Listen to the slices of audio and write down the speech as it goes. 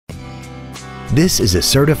This is a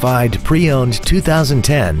certified pre-owned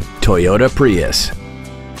 2010 Toyota Prius.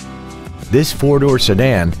 This four-door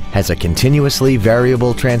sedan has a continuously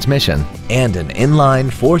variable transmission and an inline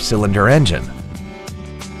four-cylinder engine.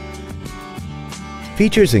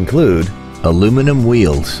 Features include aluminum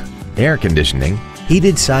wheels, air conditioning,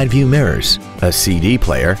 heated side view mirrors, a CD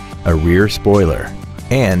player, a rear spoiler,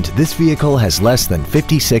 and this vehicle has less than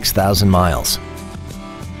 56,000 miles.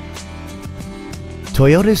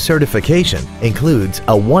 Toyota's certification includes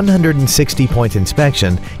a 160-point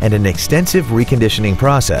inspection and an extensive reconditioning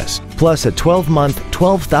process, plus a 12-month,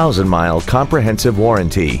 12,000-mile comprehensive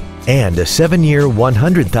warranty and a 7-year,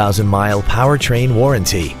 100,000-mile powertrain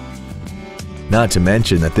warranty. Not to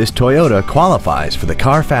mention that this Toyota qualifies for the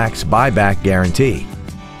Carfax buyback guarantee.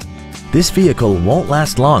 This vehicle won't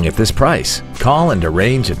last long at this price. Call and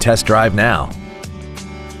arrange a test drive now.